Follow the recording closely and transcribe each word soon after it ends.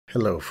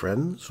Hello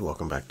friends,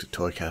 welcome back to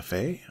Toy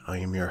Cafe. I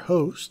am your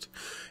host,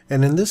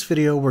 and in this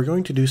video we're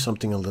going to do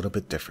something a little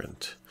bit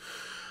different.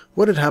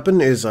 What had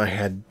happened is I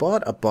had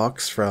bought a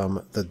box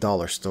from the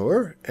dollar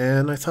store,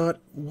 and I thought,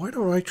 why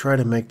don't I try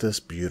to make this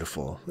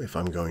beautiful if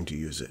I'm going to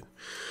use it?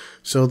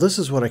 So this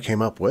is what I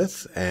came up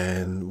with,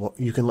 and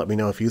you can let me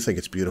know if you think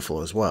it's beautiful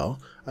as well.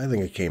 I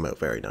think it came out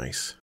very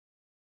nice.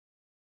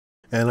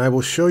 And I will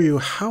show you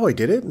how I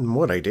did it and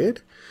what I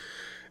did,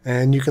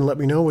 and you can let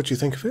me know what you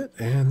think of it,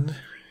 and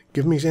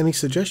give me any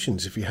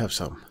suggestions if you have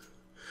some.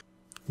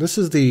 This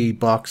is the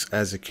box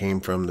as it came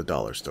from the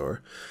dollar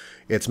store.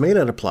 It's made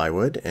out of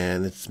plywood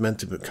and it's meant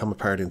to come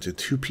apart into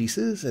two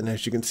pieces, and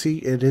as you can see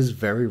it is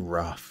very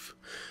rough.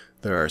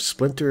 There are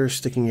splinters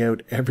sticking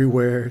out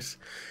everywhere.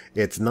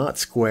 It's not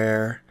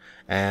square,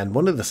 and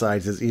one of the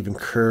sides is even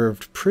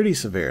curved pretty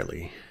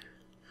severely.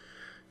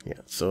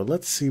 Yeah, so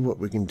let's see what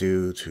we can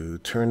do to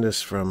turn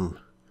this from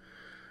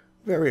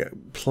very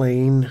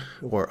plain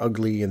or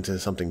ugly into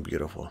something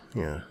beautiful.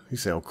 Yeah, you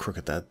see how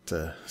crooked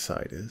that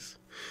side is.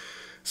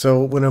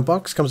 So when a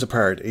box comes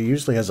apart, it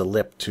usually has a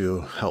lip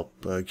to help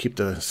keep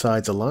the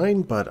sides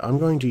aligned, but I'm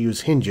going to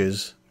use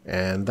hinges,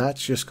 and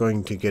that's just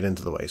going to get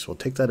into the way. So we'll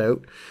take that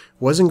out.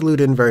 Wasn't glued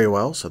in very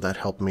well, so that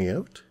helped me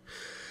out.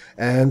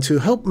 And to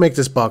help make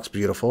this box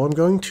beautiful, I'm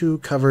going to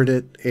cover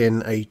it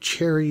in a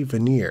cherry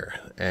veneer.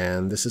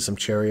 And this is some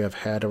cherry I've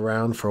had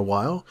around for a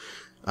while.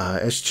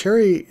 As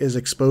cherry is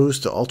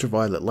exposed to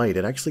ultraviolet light,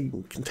 it actually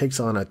takes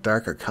on a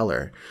darker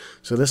color.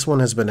 So this one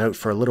has been out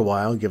for a little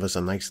while, give us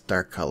a nice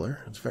dark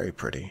color. It's very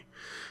pretty.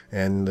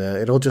 And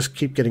it'll just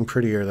keep getting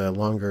prettier the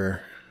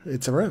longer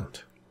it's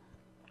around.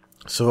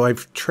 So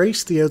I've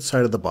traced the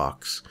outside of the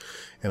box,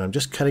 and I'm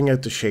just cutting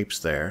out the shapes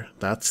there.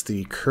 That's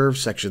the curved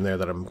section there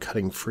that I'm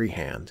cutting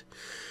freehand.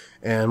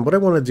 And what I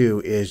want to do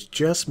is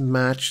just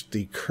match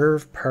the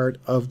curved part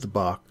of the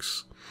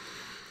box,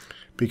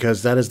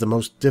 because that is the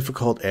most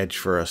difficult edge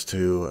for us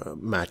to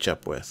match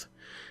up with.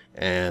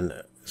 And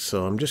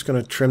so I'm just going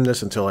to trim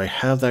this until I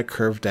have that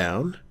curve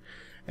down,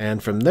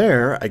 and from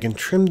there I can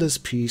trim this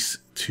piece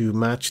to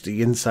match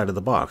the inside of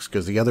the box,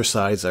 because the other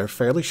sides are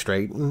fairly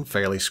straight and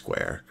fairly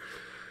square.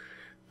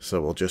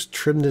 So we'll just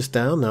trim this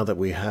down now that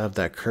we have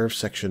that curved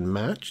section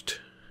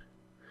matched,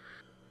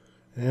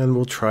 and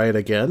we'll try it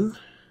again,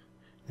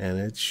 and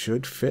it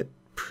should fit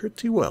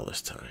pretty well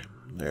this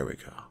time. There we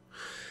go.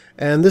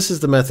 And this is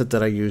the method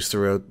that I use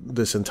throughout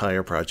this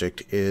entire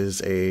project,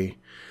 is a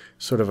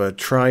sort of a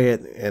try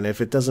it, and if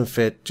it doesn't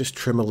fit, just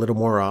trim a little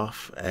more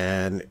off.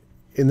 And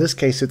in this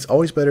case, it's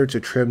always better to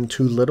trim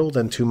too little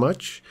than too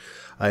much.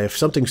 If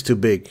something's too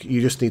big, you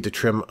just need to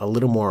trim a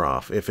little more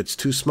off. If it's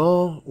too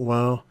small,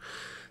 well,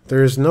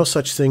 there's no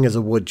such thing as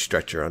a wood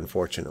stretcher,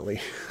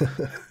 unfortunately.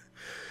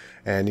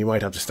 And you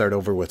might have to start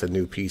over with a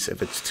new piece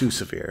if it's too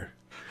severe.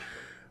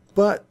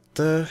 But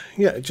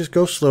yeah, just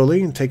go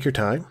slowly and take your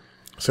time.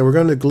 So we're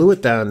going to glue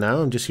it down now.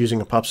 I'm just using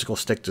a popsicle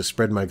stick to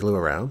spread my glue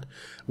around.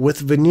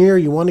 With veneer,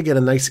 you want to get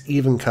a nice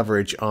even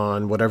coverage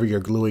on whatever you're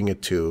gluing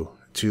it to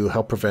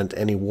help prevent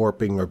any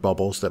warping or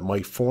bubbles that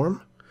might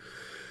form.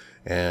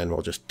 And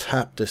we'll just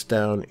tap this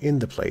down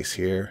into place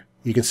here.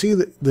 You can see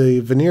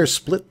the veneer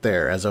split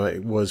there as I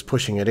was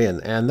pushing it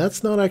in, and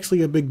that's not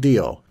actually a big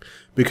deal,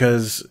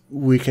 because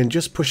we can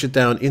just push it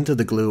down into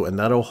the glue and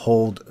that'll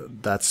hold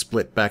that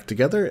split back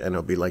together, and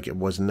it'll be like it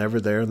was never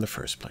there in the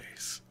first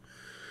place.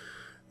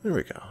 There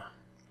we go.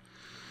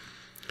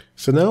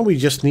 So now we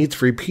just need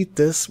to repeat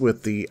this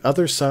with the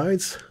other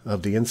sides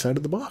of the inside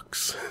of the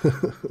box.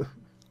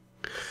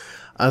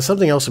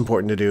 Something else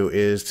important to do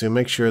is to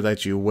make sure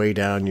that you weigh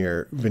down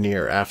your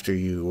veneer after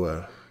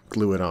you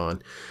glue it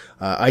on.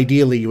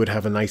 Ideally, you would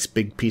have a nice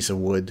big piece of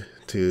wood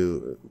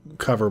to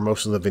cover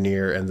most of the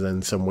veneer and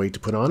then some weight to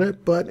put on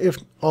it, but if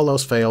all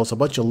else fails, a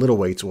bunch of little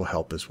weights will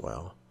help as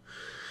well.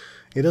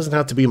 It doesn't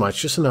have to be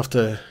much, just enough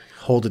to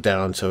hold it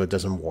down so it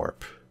doesn't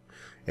warp.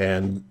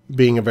 And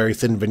being a very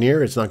thin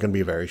veneer, it's not going to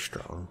be very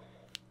strong.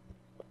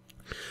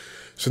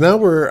 So now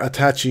we're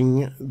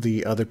attaching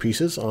the other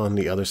pieces on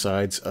the other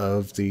sides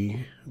of the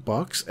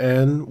box,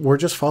 and we're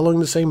just following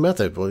the same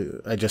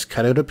method. I just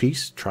cut out a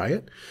piece, try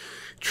it,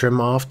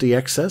 trim off the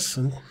excess,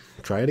 and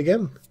try it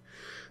again.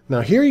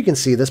 Now here you can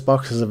see this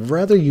box has a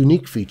rather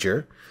unique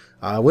feature.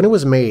 When it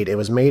was made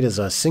as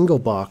a single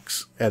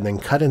box and then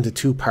cut into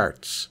two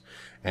parts.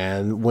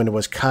 And when it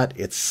was cut,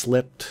 it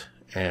slipped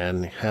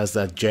and has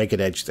that jagged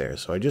edge there.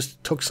 So I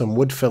just took some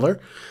wood filler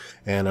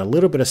and a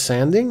little bit of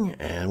sanding,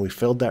 and we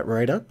filled that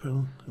right up,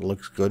 and it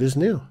looks good as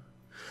new.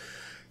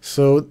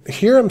 So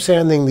here I'm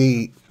sanding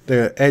the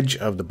edge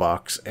of the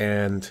box,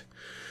 and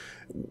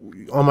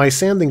on my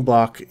sanding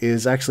block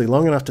is actually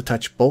long enough to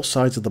touch both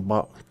sides of the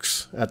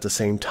box at the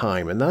same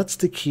time, and that's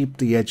to keep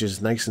the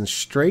edges nice and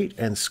straight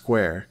and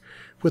square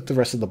with the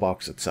rest of the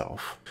box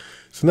itself.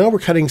 So now we're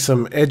cutting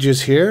some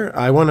edges here.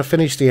 I want to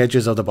finish the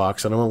edges of the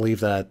box. I don't want to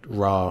leave that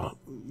raw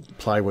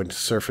plywood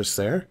surface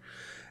there.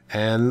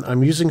 And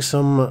I'm using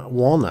some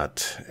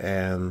walnut,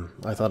 and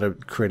I thought it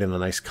would create a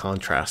nice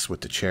contrast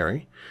with the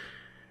cherry.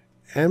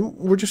 And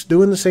we're just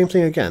doing the same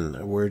thing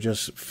again. We're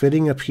just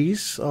fitting a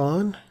piece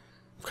on,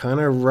 kind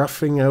of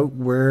roughing out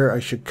where I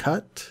should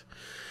cut.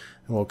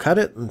 And we'll cut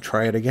it and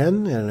try it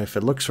again, and if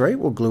it looks right,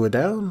 we'll glue it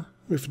down.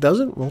 If it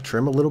doesn't, we'll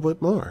trim a little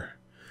bit more.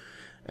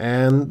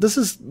 And this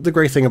is the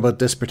great thing about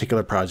this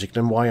particular project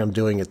and why I'm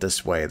doing it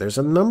this way. There's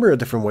a number of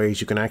different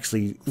ways you can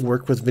actually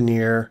work with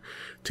veneer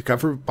to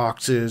cover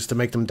boxes, to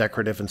make them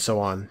decorative and so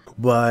on.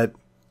 But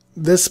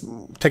this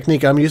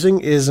technique I'm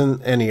using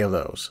isn't any of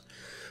those.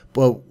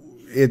 Well,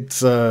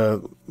 it's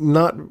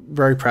not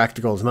very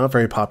practical, it's not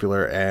very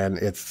popular, and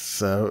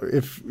it's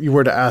if you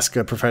were to ask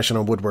a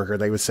professional woodworker,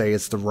 they would say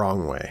it's the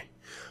wrong way.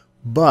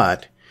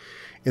 But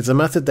it's a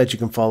method that you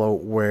can follow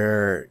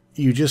where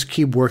you just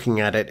keep working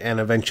at it and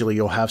eventually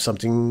you'll have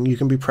something you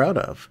can be proud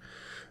of.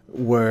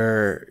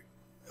 Where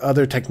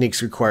other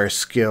techniques require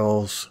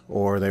skills,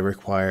 or they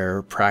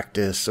require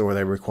practice, or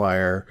they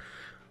require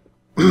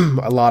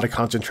a lot of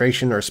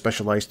concentration or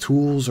specialized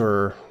tools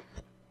or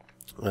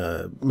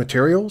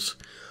materials.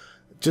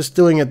 Just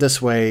doing it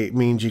this way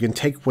means you can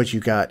take what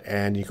you got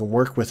and you can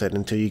work with it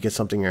until you get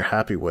something you're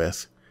happy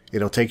with.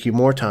 It'll take you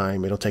more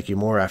time, it'll take you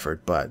more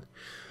effort, but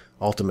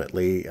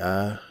ultimately,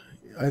 I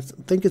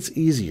think it's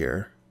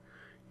easier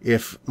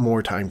if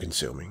more time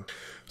consuming.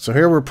 So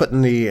here we're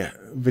putting the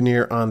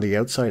veneer on the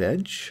outside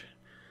edge,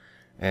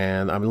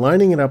 and I'm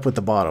lining it up with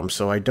the bottom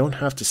so I don't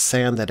have to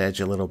sand that edge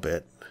a little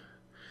bit,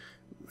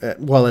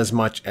 well, as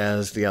much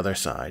as the other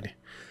side.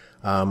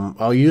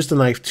 I'll use the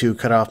knife to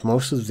cut off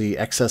most of the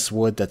excess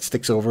wood that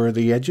sticks over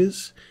the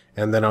edges,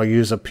 and then I'll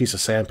use a piece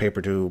of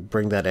sandpaper to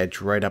bring that edge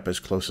right up as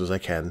close as I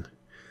can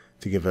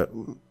to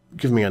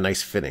give me a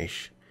nice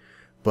finish.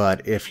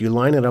 But if you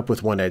line it up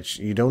with one edge,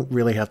 you don't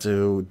really have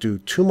to do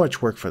too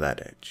much work for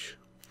that edge.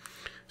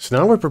 So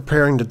now we're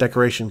preparing the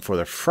decoration for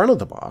the front of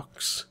the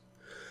box.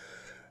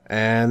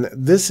 And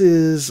this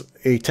is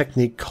a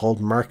technique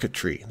called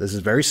marquetry. This is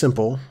very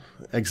simple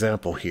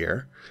example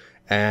here.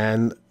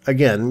 And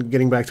again,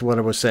 getting back to what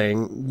I was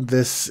saying,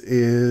 this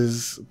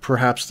is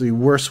perhaps the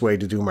worst way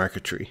to do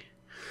marquetry.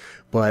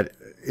 But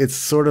it's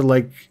sort of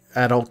like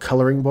adult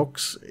coloring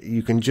books.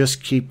 You can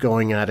just keep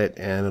going at it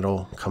and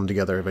it'll come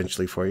together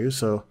eventually for you.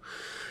 So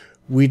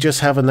we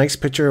just have a nice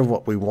picture of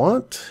what we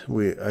want.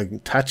 We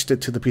attached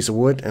it to the piece of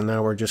wood, and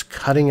now we're just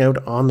cutting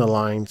out on the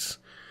lines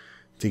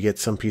to get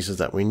some pieces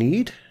that we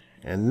need.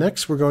 And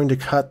next we're going to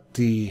cut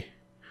the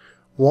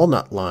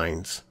walnut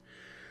lines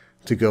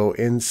to go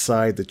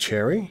inside the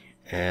cherry.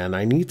 And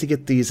I need to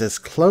get these as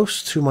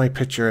close to my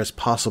picture as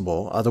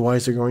possible,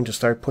 otherwise they're going to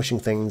start pushing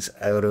things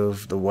out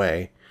of the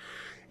way.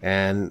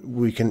 And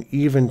we can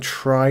even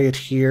try it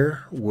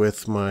here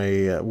with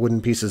my wooden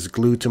pieces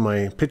glued to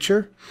my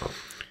picture.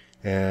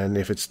 And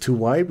if it's too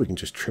wide, we can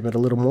just trim it a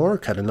little more,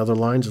 cut another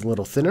line just a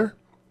little thinner.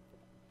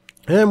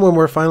 And when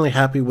we're finally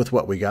happy with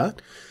what we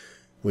got,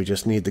 we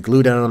just need to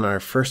glue down our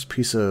first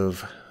piece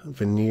of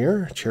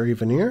veneer, cherry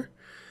veneer.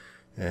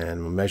 And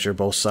we'll measure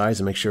both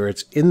sides and make sure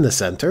it's in the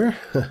center.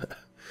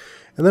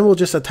 And then we'll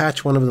just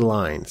attach one of the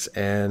lines.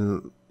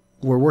 And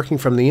we're working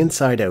from the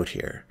inside out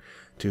here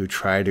to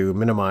try to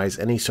minimize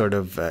any sort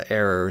of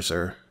errors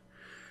or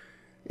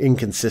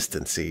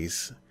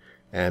inconsistencies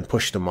and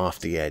push them off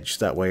the edge.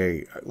 That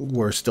way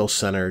we're still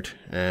centered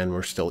and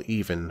we're still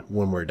even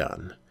when we're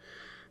done.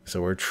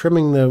 So we're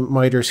trimming the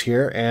miters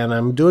here, and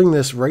I'm doing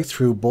this right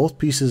through both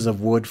pieces of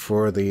wood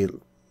for the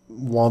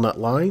walnut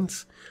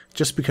lines,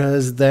 just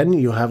because then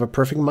you'll have a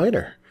perfect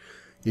miter.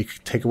 You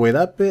can take away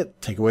that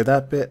bit, take away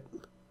that bit,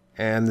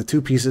 and the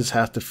two pieces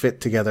have to fit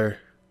together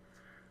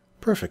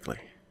perfectly.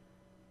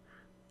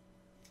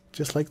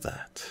 Just like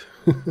that.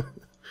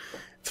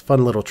 It's a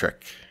fun little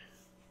trick.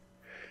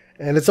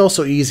 And it's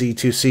also easy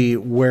to see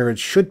where it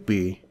should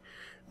be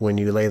when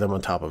you lay them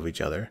on top of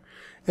each other.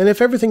 And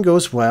if everything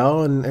goes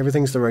well and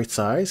everything's the right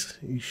size,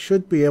 you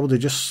should be able to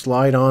just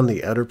slide on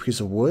the outer piece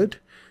of wood,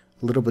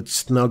 a little bit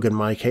snug in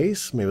my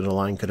case, maybe the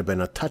line could have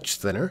been a touch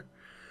thinner,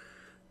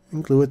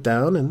 and glue it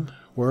down and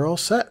we're all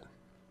set.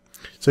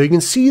 So you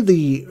can see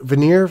the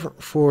veneer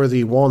for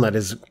the walnut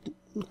is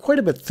quite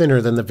a bit thinner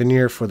than the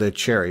veneer for the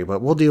cherry,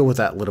 but we'll deal with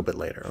that a little bit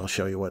later. I'll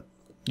show you what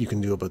you can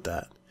do about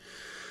that.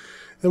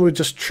 Then we'll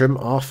just trim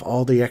off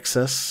all the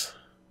excess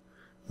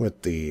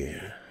with the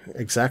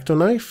X-Acto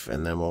knife,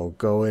 and then we'll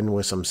go in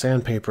with some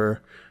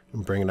sandpaper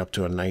and bring it up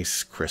to a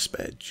nice crisp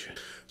edge.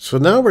 So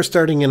now we're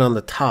starting in on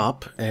the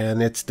top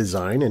and its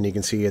design, and you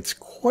can see it's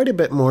quite a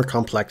bit more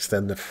complex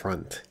than the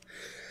front.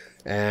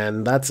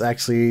 And that's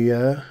actually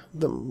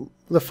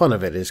the fun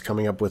of it, is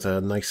coming up with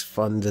a nice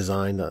fun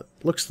design that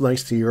looks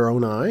nice to your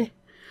own eye,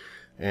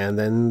 and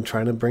then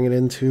trying to bring it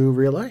into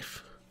real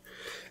life.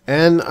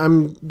 And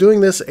I'm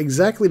doing this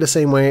exactly the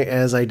same way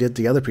as I did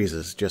the other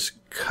pieces. Just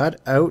cut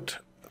out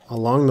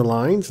along the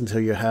lines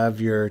until you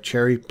have your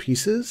cherry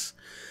pieces,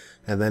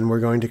 and then we're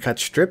going to cut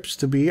strips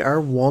to be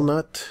our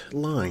walnut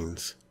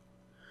lines.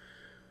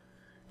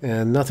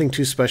 And nothing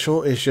too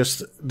special, it's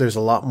just there's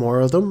a lot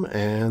more of them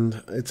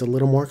and it's a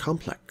little more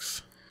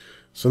complex.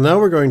 So now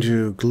we're going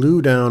to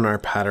glue down our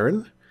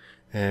pattern,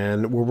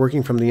 and we're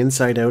working from the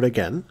inside out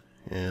again,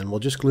 and we'll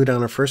just glue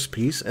down our first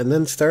piece and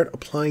then start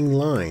applying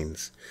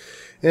lines.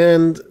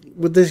 And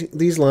with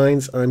these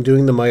lines, I'm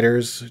doing the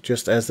miters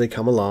just as they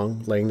come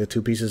along, laying the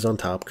two pieces on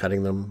top,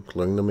 cutting them,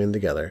 gluing them in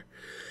together.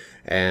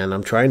 And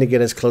I'm trying to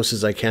get as close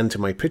as I can to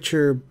my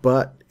picture,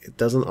 but it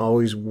doesn't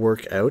always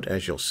work out,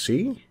 as you'll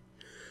see.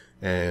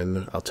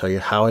 And I'll tell you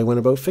how I went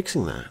about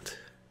fixing that.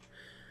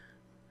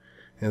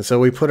 And so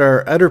we put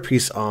our outer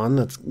piece on,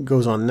 that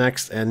goes on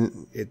next,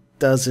 and it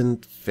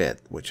doesn't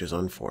fit, which is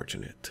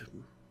unfortunate.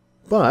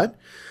 But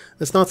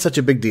it's not such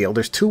a big deal.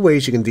 There's two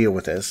ways you can deal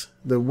with this.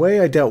 The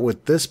way I dealt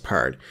with this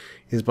part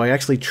is by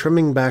actually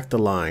trimming back the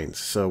lines.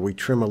 So we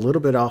trim a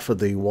little bit off of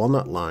the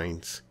walnut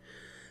lines.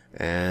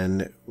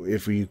 And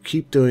if you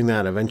keep doing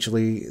that,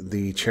 eventually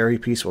the cherry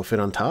piece will fit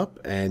on top,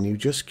 and you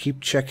just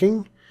keep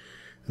checking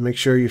and make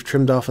sure you've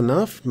trimmed off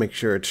enough, make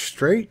sure it's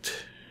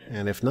straight,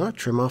 and if not,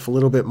 trim off a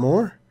little bit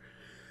more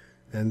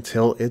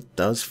until it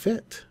does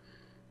fit.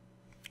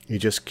 You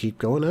just keep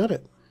going at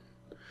it.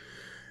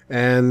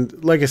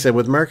 And like I said,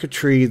 with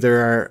marquetry, there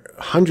are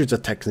hundreds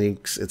of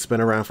techniques. It's been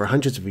around for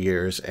hundreds of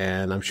years,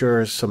 and I'm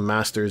sure some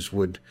masters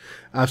would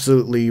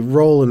absolutely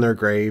roll in their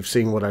grave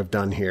seeing what I've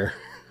done here.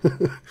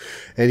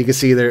 And you can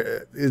see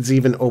there, it's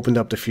even opened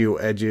up a few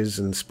edges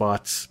and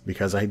spots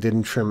because I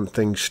didn't trim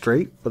things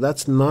straight, but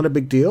that's not a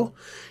big deal.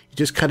 You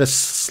just cut a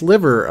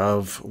sliver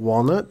of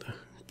walnut,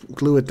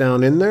 glue it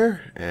down in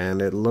there,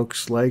 and it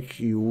looks like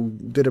you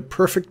did it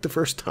perfect the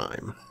first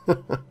time.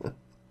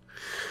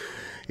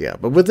 Yeah,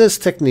 but with this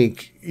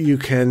technique, you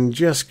can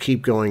just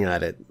keep going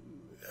at it,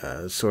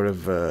 sort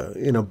of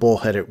in a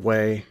bullheaded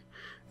way.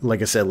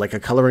 Like I said, like a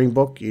coloring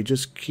book, you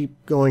just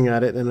keep going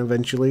at it and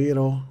eventually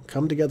it'll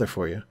come together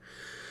for you.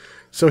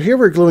 So here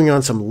we're gluing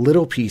on some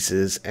little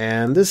pieces,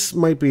 and this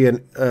might be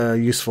a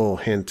useful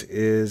hint,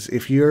 is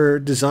if your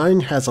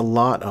design has a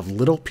lot of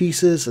little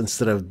pieces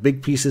instead of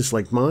big pieces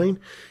like mine,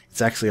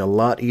 it's actually a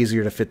lot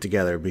easier to fit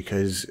together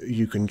because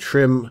you can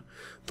trim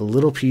the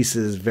little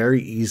pieces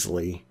very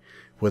easily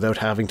without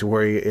having to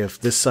worry if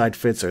this side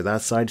fits or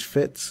that side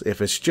fits. If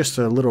it's just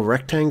a little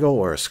rectangle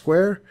or a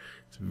square,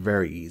 it's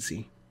very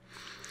easy.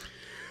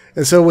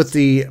 And so with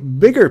the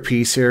bigger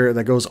piece here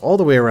that goes all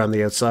the way around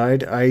the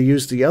outside, I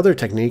used the other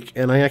technique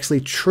and I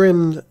actually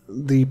trimmed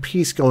the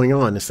piece going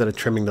on instead of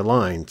trimming the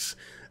lines.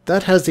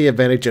 That has the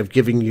advantage of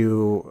giving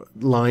you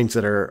lines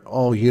that are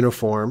all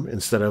uniform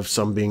instead of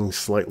some being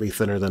slightly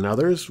thinner than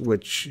others,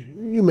 which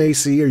you may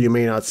see or you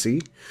may not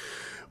see.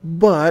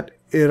 But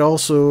it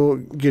also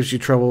gives you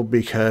trouble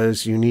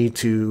because you need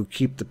to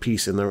keep the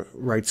piece in the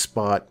right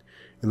spot,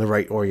 in the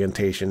right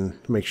orientation,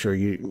 to make sure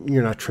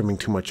you're not trimming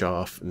too much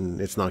off and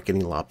it's not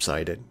getting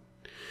lopsided.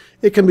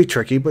 It can be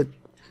tricky, but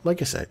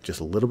like I said, just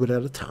a little bit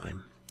at a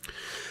time.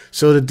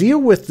 So to deal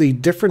with the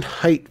different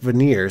height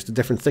veneers, the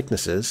different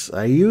thicknesses,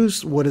 I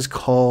used what is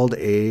called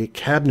a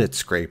cabinet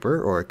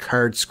scraper or a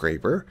card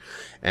scraper.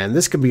 And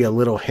this could be a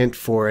little hint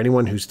for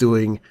anyone who's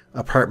doing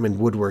apartment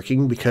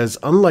woodworking, because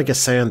unlike a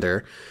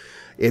sander,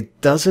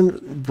 it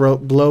doesn't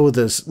blow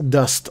this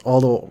dust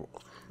all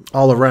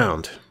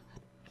around.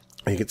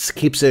 It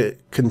keeps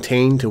it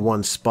contained to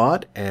one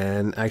spot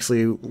and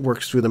actually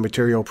works through the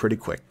material pretty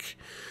quick.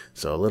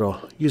 So a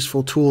little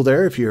useful tool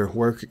there if you're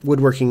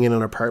woodworking in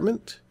an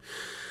apartment.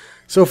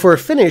 So for a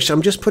finish,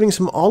 I'm just putting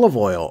some olive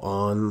oil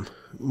on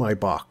my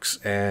box.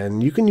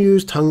 And you can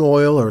use tung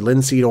oil or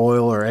linseed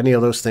oil or any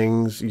of those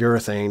things,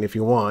 urethane if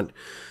you want.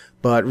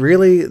 But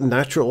really,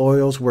 natural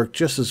oils work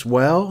just as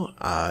well.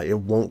 It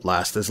won't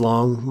last as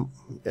long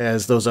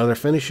as those other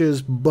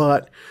finishes,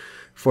 but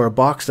for a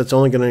box that's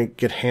only going to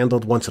get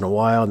handled once in a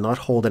while, not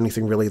hold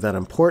anything really that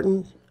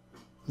important,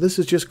 this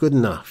is just good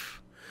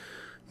enough.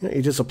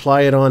 You just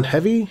apply it on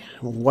heavy,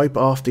 wipe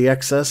off the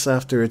excess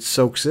after it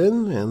soaks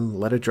in, and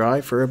let it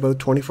dry for about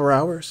 24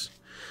 hours.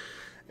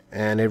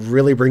 And it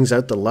really brings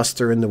out the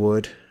luster in the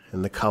wood,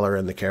 and the color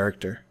and the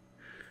character.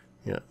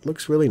 Yeah, it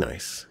looks really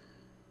nice.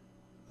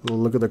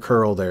 Look at the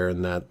curl there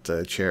in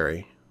that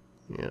cherry.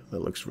 Yeah,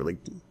 that looks really,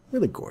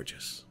 really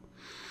gorgeous.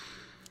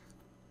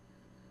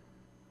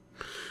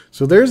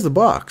 So there's the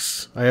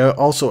box. I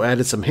also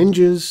added some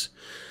hinges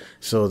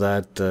so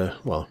that,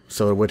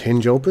 so it would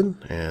hinge open.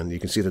 And you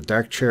can see the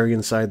dark cherry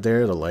inside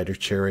there, the lighter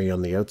cherry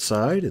on the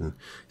outside. And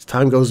as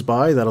time goes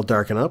by, that'll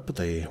darken up.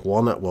 The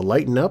walnut will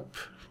lighten up.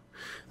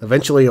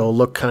 Eventually, it'll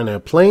look kind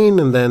of plain,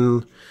 and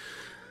then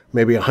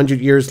maybe 100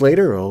 years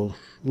later, it'll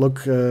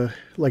look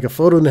like a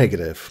photo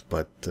negative.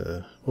 But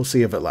we'll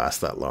see if it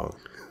lasts that long.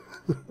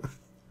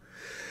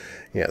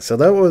 Yeah, so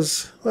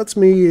that's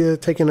me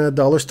taking a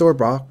dollar store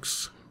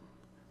box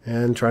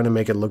and trying to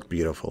make it look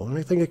beautiful. And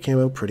I think it came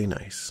out pretty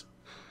nice.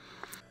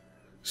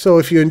 So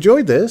if you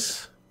enjoyed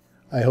this,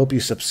 I hope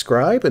you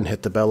subscribe and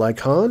hit the bell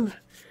icon.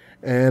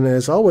 And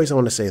as always, I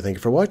want to say thank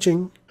you for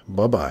watching.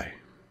 Bye-bye.